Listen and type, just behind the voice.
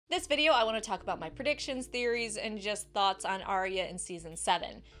This video, I want to talk about my predictions, theories, and just thoughts on Arya in Season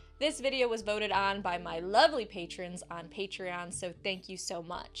 7. This video was voted on by my lovely patrons on Patreon, so thank you so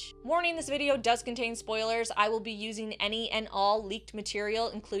much. Warning, this video does contain spoilers. I will be using any and all leaked material,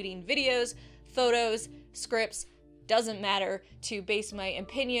 including videos, photos, scripts, doesn't matter, to base my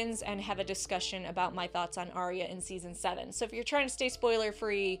opinions and have a discussion about my thoughts on Arya in Season 7. So if you're trying to stay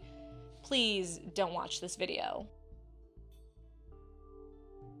spoiler-free, please don't watch this video.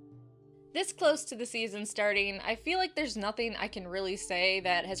 This close to the season starting, I feel like there's nothing I can really say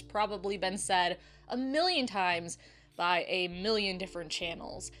that has probably been said a million times by a million different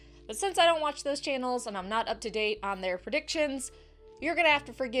channels. But since I don't watch those channels and I'm not up to date on their predictions, you're gonna have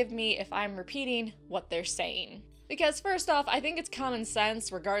to forgive me if I'm repeating what they're saying. Because first off, I think it's common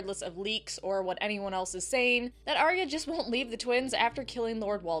sense, regardless of leaks or what anyone else is saying, that Arya just won't leave the twins after killing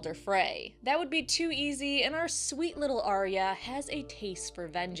Lord Walder Frey. That would be too easy, and our sweet little Arya has a taste for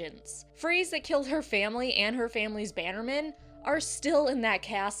vengeance. Freys that killed her family and her family's bannermen are still in that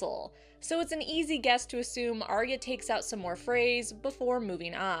castle, so it's an easy guess to assume Arya takes out some more Freys before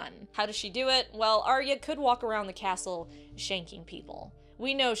moving on. How does she do it? Well, Arya could walk around the castle shanking people.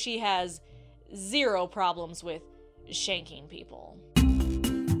 We know she has zero problems with shanking people.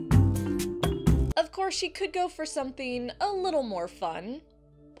 Of course, she could go for something a little more fun.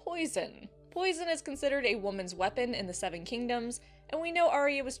 Poison. Poison is considered a woman's weapon in the Seven Kingdoms, and we know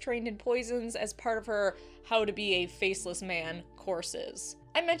Arya was trained in poisons as part of her How to Be a Faceless Man courses.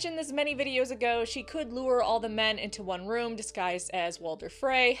 I mentioned this many videos ago. She could lure all the men into one room disguised as Walder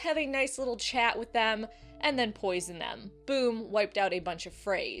Frey, have a nice little chat with them, and then poison them. Boom, wiped out a bunch of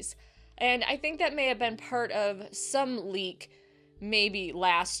Freys. And I think that may have been part of some leak, maybe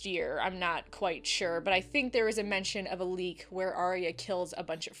last year, I'm not quite sure, but I think there was a mention of a leak where Arya kills a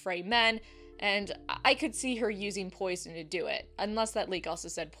bunch of Frey men, and I could see her using poison to do it, unless that leak also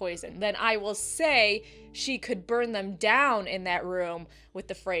said poison. Then I will say she could burn them down in that room with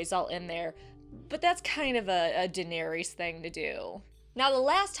the Freys all in there, but that's kind of a Daenerys thing to do. Now, the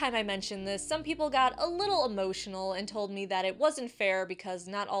last time I mentioned this, some people got a little emotional and told me that it wasn't fair because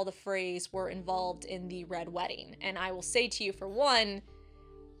not all the Freys were involved in the Red Wedding. And I will say to you, for one,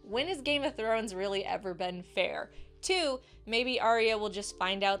 when has Game of Thrones really ever been fair? Two, maybe Arya will just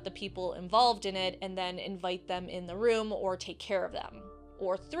find out the people involved in it and then invite them in the room or take care of them.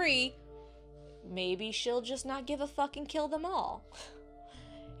 Or three, maybe she'll just not give a fuck and kill them all.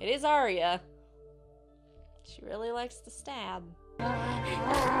 It is Arya. She really likes to stab.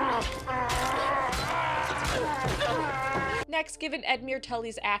 Next, given Edmure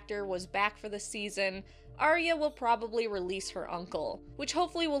Tully's actor was back for the season, Arya will probably release her uncle, which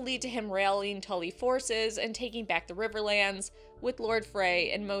hopefully will lead to him rallying Tully forces and taking back the Riverlands, with Lord Frey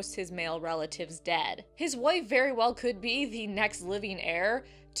and most his male relatives dead. His wife very well could be the next living heir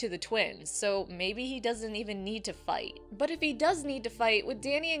to the twins, so maybe he doesn't even need to fight. But if he does need to fight, with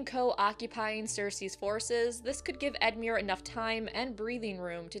Dany and co occupying Cersei's forces, this could give Edmure enough time and breathing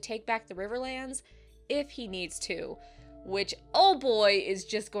room to take back the Riverlands if he needs to, which, oh boy, is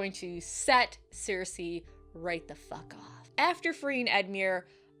just going to set Cersei right the fuck off. After freeing Edmure,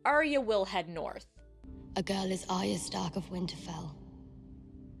 Arya will head north. A girl is Arya Stark of Winterfell,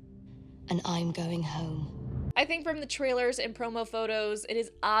 and I'm going home. I think from the trailers and promo photos, it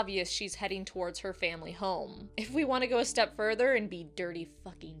is obvious she's heading towards her family home. If we want to go a step further and be dirty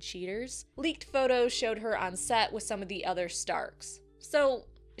fucking cheaters, leaked photos showed her on set with some of the other Starks. So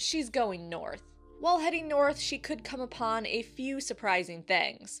she's going north. While heading north, she could come upon a few surprising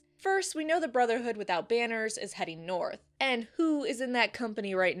things. First, we know the Brotherhood without banners is heading north. And who is in that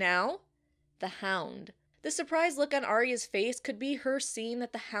company right now? The Hound. The surprised look on Arya's face could be her seeing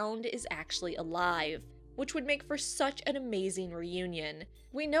that the Hound is actually alive, which would make for such an amazing reunion.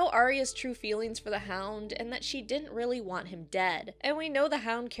 We know Arya's true feelings for the Hound and that she didn't really want him dead. And we know the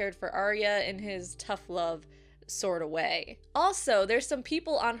Hound cared for Arya in his tough love sort of way. Also, there's some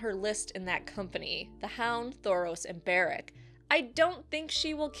people on her list in that company: the Hound, Thoros, and Beric. I don't think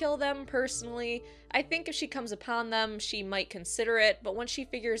she will kill them personally. I think if she comes upon them, she might consider it, but once she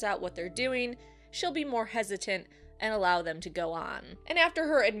figures out what they're doing, she'll be more hesitant and allow them to go on. And after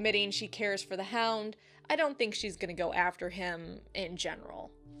her admitting she cares for the Hound, I don't think she's gonna go after him in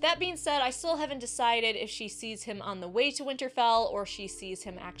general. That being said, I still haven't decided if she sees him on the way to Winterfell or she sees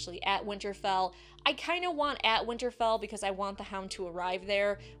him actually at Winterfell. I kind of want at Winterfell because I want the Hound to arrive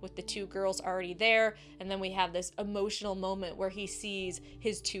there with the two girls already there, and then we have this emotional moment where he sees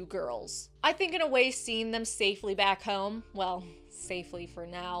his two girls. I think in a way seeing them safely back home, well, safely for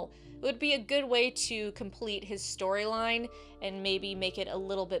now, It would be a good way to complete his storyline and maybe make it a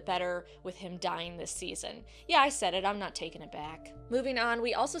little bit better with him dying this season. Yeah, I said it, I'm not taking it back. Moving on,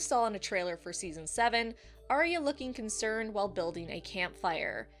 we also saw in a trailer for season 7, Arya looking concerned while building a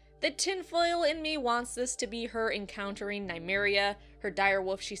campfire. The tinfoil in me wants this to be her encountering Nymeria, her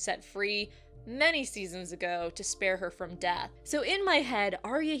direwolf she set free many seasons ago to spare her from death. So in my head,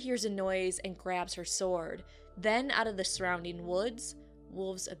 Arya hears a noise and grabs her sword. Then out of the surrounding woods,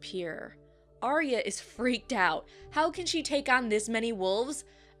 wolves appear. Arya is freaked out. How can she take on this many wolves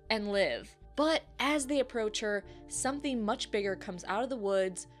and live? But as they approach her, something much bigger comes out of the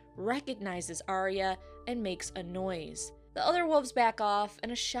woods, recognizes Arya, and makes a noise. The other wolves back off,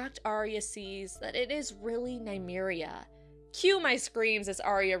 and a shocked Arya sees that it is really Nymeria. Cue my screams as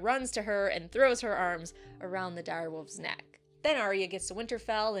Arya runs to her and throws her arms around the direwolf's neck. Then Arya gets to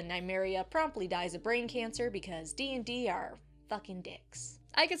Winterfell, and Nymeria promptly dies of brain cancer because D&D are fucking dicks.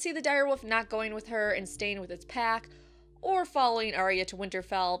 I could see the direwolf not going with her and staying with its pack, or following Arya to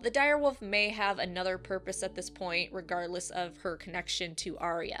Winterfell. The direwolf may have another purpose at this point, regardless of her connection to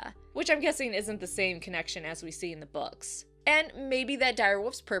Arya, which I'm guessing isn't the same connection as we see in the books. And maybe that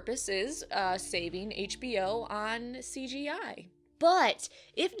direwolf's purpose is saving HBO on CGI. But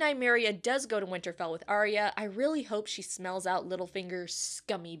if Nymeria does go to Winterfell with Arya, I really hope she smells out Littlefinger's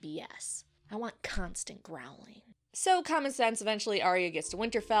scummy BS. I want constant growling. So common sense, eventually Arya gets to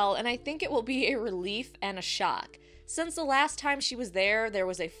Winterfell, and I think it will be a relief and a shock. Since the last time she was there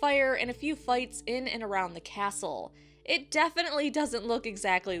was a fire and a few fights in and around the castle. It definitely doesn't look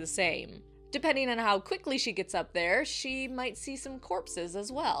exactly the same. Depending on how quickly she gets up there, she might see some corpses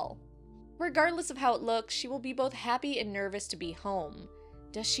as well. Regardless of how it looks, she will be both happy and nervous to be home.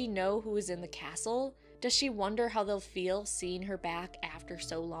 Does she know who is in the castle? Does she wonder how they'll feel seeing her back after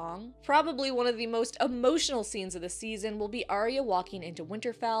so long? Probably one of the most emotional scenes of the season will be Arya walking into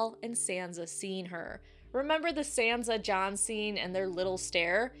Winterfell and Sansa seeing her. Remember the Sansa-Jon scene and their little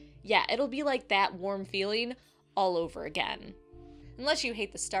stare? Yeah, it'll be like that warm feeling all over again. Unless you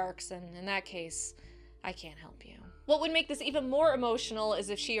hate the Starks, and in that case, I can't help you. What would make this even more emotional is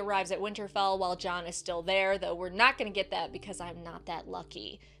if she arrives at Winterfell while Jon is still there, though we're not going to get that because I'm not that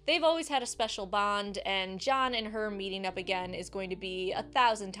lucky. They've always had a special bond, and Jon and her meeting up again is going to be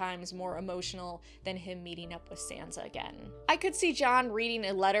 1,000 times more emotional than him meeting up with Sansa again. I could see Jon reading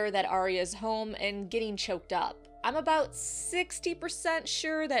a letter that Arya's home and getting choked up. I'm about 60%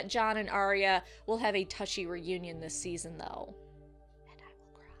 sure that Jon and Arya will have a touchy reunion this season, though.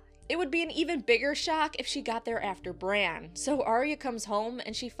 It would be an even bigger shock if she got there after Bran. So Arya comes home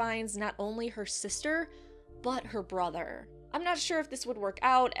and she finds not only her sister, but her brother. I'm not sure if this would work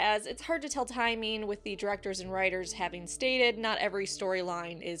out, as it's hard to tell timing with the directors and writers having stated not every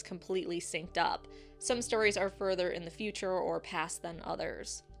storyline is completely synced up. Some stories are further in the future or past than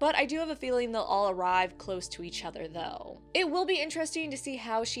others. But I do have a feeling they'll all arrive close to each other though. It will be interesting to see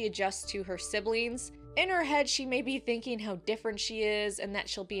how she adjusts to her siblings. In her head, she may be thinking how different she is and that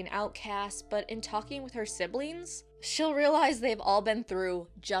she'll be an outcast, but in talking with her siblings, she'll realize they've all been through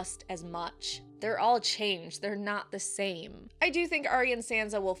just as much. They're all changed, they're not the same. I do think Arya and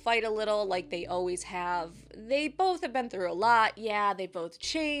Sansa will fight a little like they always have. They both have been through a lot, yeah, they both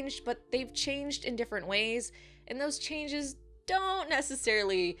changed, but they've changed in different ways, and those changes don't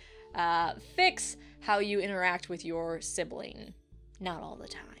necessarily fix how you interact with your sibling. Not all the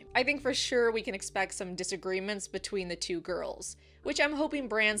time. I think for sure we can expect some disagreements between the two girls, which I'm hoping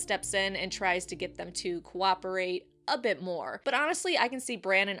Bran steps in and tries to get them to cooperate a bit more. But honestly, I can see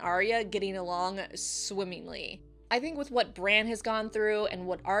Bran and Arya getting along swimmingly. I think with what Bran has gone through and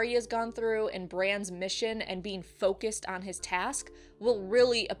what Arya's gone through and Bran's mission and being focused on his task will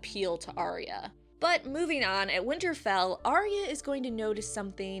really appeal to Arya. But moving on, at Winterfell, Arya is going to notice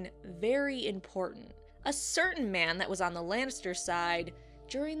something very important. A certain man that was on the Lannister side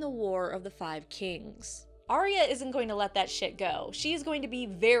during the War of the Five Kings. Arya isn't going to let that shit go. She is going to be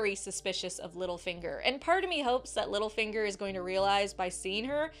very suspicious of Littlefinger, and part of me hopes that Littlefinger is going to realize by seeing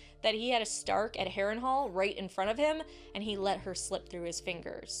her that he had a Stark at Harrenhal right in front of him, and he let her slip through his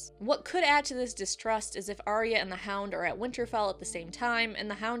fingers. What could add to this distrust is if Arya and the Hound are at Winterfell at the same time,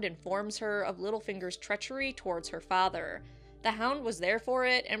 and the Hound informs her of Littlefinger's treachery towards her father. The Hound was there for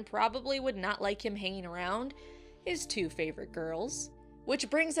it, and probably would not like him hanging around his two favorite girls.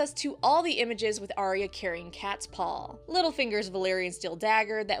 Which brings us to all the images with Arya carrying Cat's Paw, Littlefinger's Valyrian steel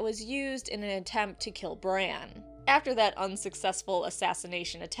dagger that was used in an attempt to kill Bran. After that unsuccessful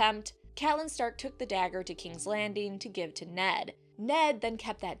assassination attempt, Catelyn Stark took the dagger to King's Landing to give to Ned. Ned then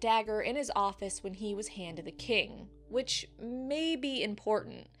kept that dagger in his office when he was Hand of the King, which may be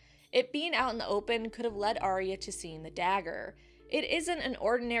important. It being out in the open could have led Arya to seeing the dagger. It isn't an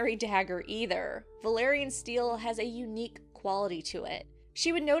ordinary dagger either. Valyrian steel has a unique quality to it.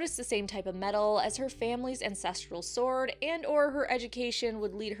 She would notice the same type of metal as her family's ancestral sword, and/or her education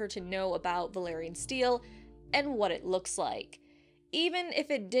would lead her to know about Valyrian steel and what it looks like. Even if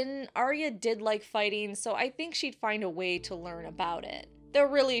it didn't, Arya did like fighting, so I think she'd find a way to learn about it. Though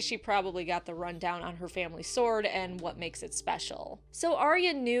really, she probably got the rundown on her family sword and what makes it special. So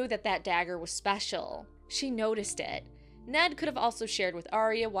Arya knew that that dagger was special. She noticed it. Ned could have also shared with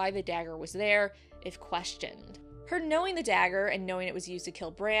Arya why the dagger was there, if questioned. Her knowing the dagger and knowing it was used to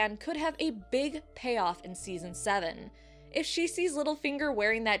kill Bran could have a big payoff in Season 7. If she sees Littlefinger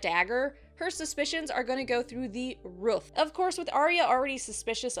wearing that dagger, her suspicions are going to go through the roof. Of course, with Arya already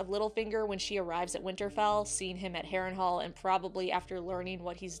suspicious of Littlefinger when she arrives at Winterfell, seeing him at Harrenhal, and probably after learning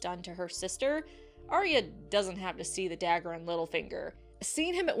what he's done to her sister, Arya doesn't have to see the dagger on Littlefinger.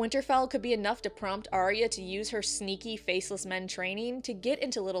 Seeing him at Winterfell could be enough to prompt Arya to use her sneaky faceless men training to get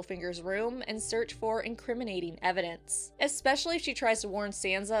into Littlefinger's room and search for incriminating evidence. Especially if she tries to warn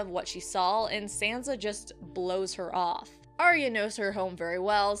Sansa of what she saw and Sansa just blows her off. Arya knows her home very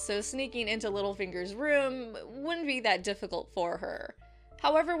well, so sneaking into Littlefinger's room wouldn't be that difficult for her.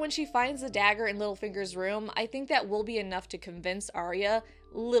 However, when she finds the dagger in Littlefinger's room, I think that will be enough to convince Arya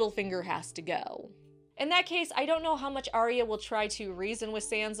Littlefinger has to go. In that case, I don't know how much Arya will try to reason with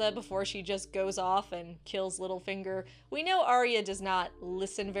Sansa before she just goes off and kills Littlefinger. We know Arya does not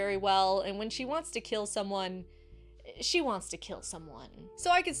listen very well, and when she wants to kill someone, she wants to kill someone. So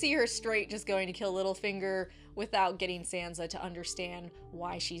I could see her straight just going to kill Littlefinger without getting Sansa to understand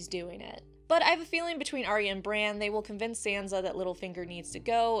why she's doing it. But I have a feeling between Arya and Bran, they will convince Sansa that Littlefinger needs to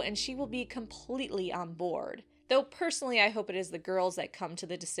go, and she will be completely on board. Though personally, I hope it is the girls that come to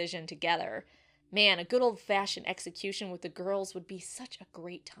the decision together. Man, a good old-fashioned execution with the girls would be such a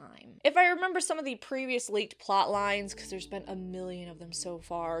great time. If I remember some of the previous leaked plot lines, because there's been a million of them so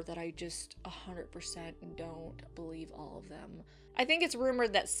far that I just 100% don't believe all of them. I think it's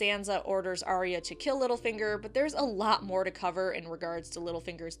rumored that Sansa orders Arya to kill Littlefinger, but there's a lot more to cover in regards to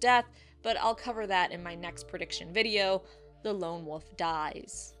Littlefinger's death, but I'll cover that in my next prediction video, The Lone Wolf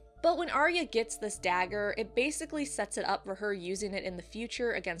Dies. But when Arya gets this dagger, it basically sets it up for her using it in the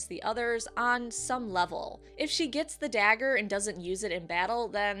future against the others on some level. If she gets the dagger and doesn't use it in battle,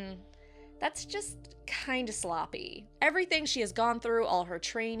 then that's just kinda sloppy. Everything she has gone through, all her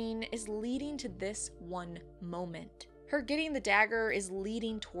training, is leading to this one moment. Her getting the dagger is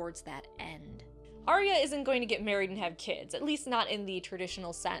leading towards that end. Arya isn't going to get married and have kids, at least not in the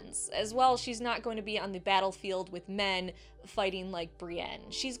traditional sense. As well, she's not going to be on the battlefield with men fighting like Brienne.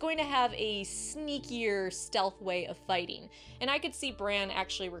 She's going to have a sneakier stealth way of fighting, and I could see Bran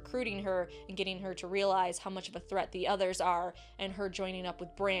actually recruiting her and getting her to realize how much of a threat the others are, and her joining up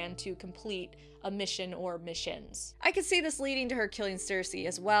with Bran to complete a mission or missions. I could see this leading to her killing Cersei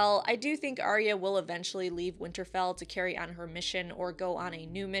as well. I do think Arya will eventually leave Winterfell to carry on her mission or go on a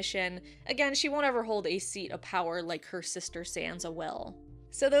new mission. Again, she won't ever hold a seat of power like her sister Sansa will.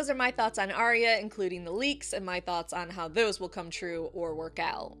 So those are my thoughts on Arya, including the leaks, and my thoughts on how those will come true or work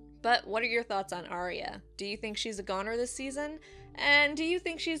out. But what are your thoughts on Arya? Do you think she's a goner this season? And do you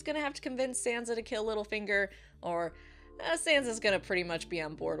think she's gonna have to convince Sansa to kill Littlefinger, or Sansa's gonna pretty much be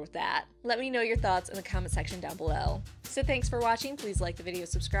on board with that? Let me know your thoughts in the comment section down below. So thanks for watching, please like the video,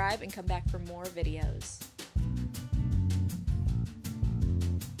 subscribe, and come back for more videos.